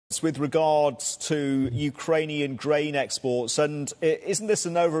with regards to Ukrainian grain exports, and isn't this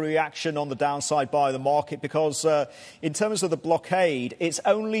an overreaction on the downside by the market? Because in terms of the blockade, it's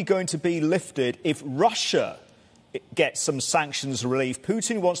only going to be lifted if Russia gets some sanctions relief.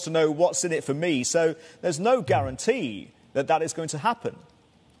 Putin wants to know what's in it for me, so there's no guarantee that that is going to happen.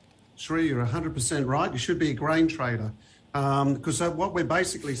 Sri, you're 100% right. You should be a grain trader, because what we're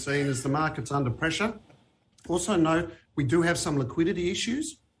basically seeing is the market's under pressure. Also, no, we do have some liquidity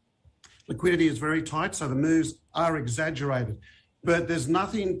issues. Liquidity is very tight, so the moves are exaggerated. But there's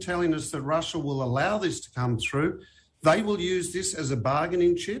nothing telling us that Russia will allow this to come through. They will use this as a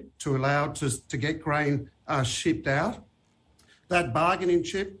bargaining chip to allow to get grain shipped out. That bargaining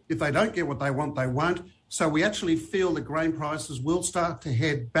chip, if they don't get what they want, they won't. So we actually feel that grain prices will start to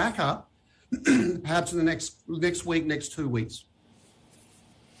head back up, perhaps in the next week, next 2 weeks.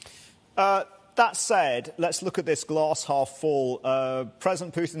 That said, let's look at this glass half full.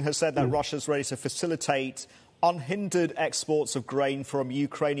 President Putin has said that Russia's ready to facilitate unhindered exports of grain from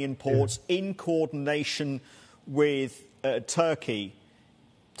Ukrainian ports in coordination with Turkey.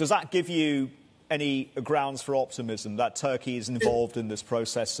 Does that give you any grounds for optimism that Turkey is involved in this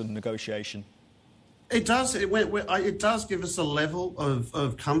process and negotiation? It does. It does give us a level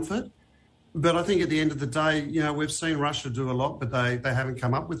of comfort. But I think at the end of the day, you know, we've seen Russia do a lot, but they haven't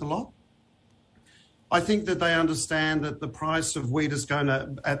come up with a lot. I think that they understand that the price of wheat is going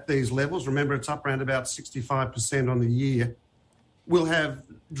to, at these levels, remember it's up around about 65% on the year, will have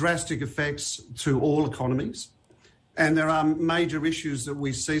drastic effects to all economies. And there are major issues that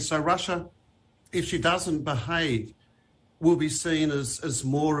we see. So Russia, if she doesn't behave, will be seen as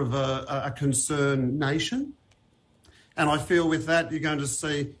more of a concerned nation. And I feel with that, you're going to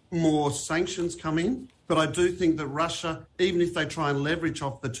see more sanctions come in. But I do think that Russia, even if they try and leverage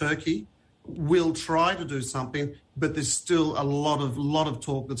off the Turkey, will try to do something, but there's still a lot of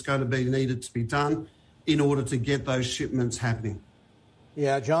talk that's going to be needed to be done in order to get those shipments happening.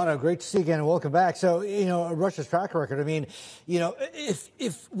 Yeah, John, great to see you again and welcome back. So, you know, Russia's track record, I mean, you know,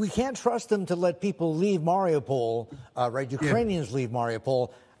 if we can't trust them to let people leave Mariupol, right, Ukrainians leave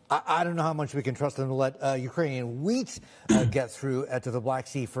Mariupol, I don't know how much we can trust them to let Ukrainian wheat get through to the Black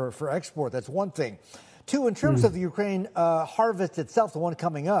Sea for export. That's one thing. Two, in terms of the Ukraine harvest itself, the one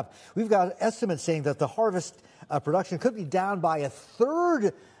coming up, we've got estimates saying that the harvest production could be down by a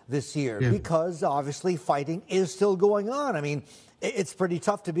third this year because, obviously, fighting is still going on. I mean, it's pretty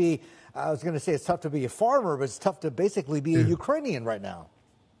tough to be, I was going to say it's tough to be a farmer, but it's tough to basically be a Ukrainian right now.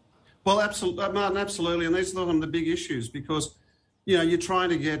 Well, absolutely, Martin, absolutely. And these are some of the big issues because, you know, you're trying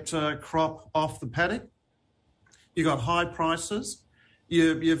to get crop off the paddock. You've got high prices.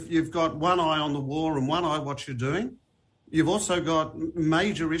 You've got one eye on the war and one eye what you're doing. You've also got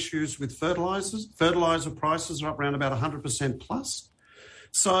major issues with fertilizers. Fertilizer prices are up around about 100% plus.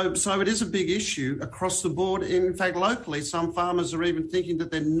 So it is a big issue across the board. In fact, locally, some farmers are even thinking that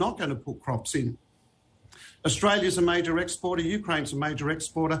they're not going to put crops in. Australia's a major exporter, Ukraine's a major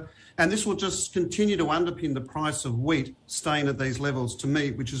exporter, and this will just continue to underpin the price of wheat staying at these levels, to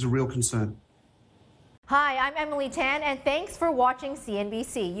me, which is a real concern. Hi, I'm Emily Tan, and thanks for watching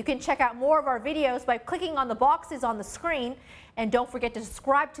CNBC. You can check out more of our videos by clicking on the boxes on the screen, and don't forget to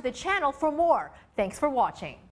subscribe to the channel for more. Thanks for watching.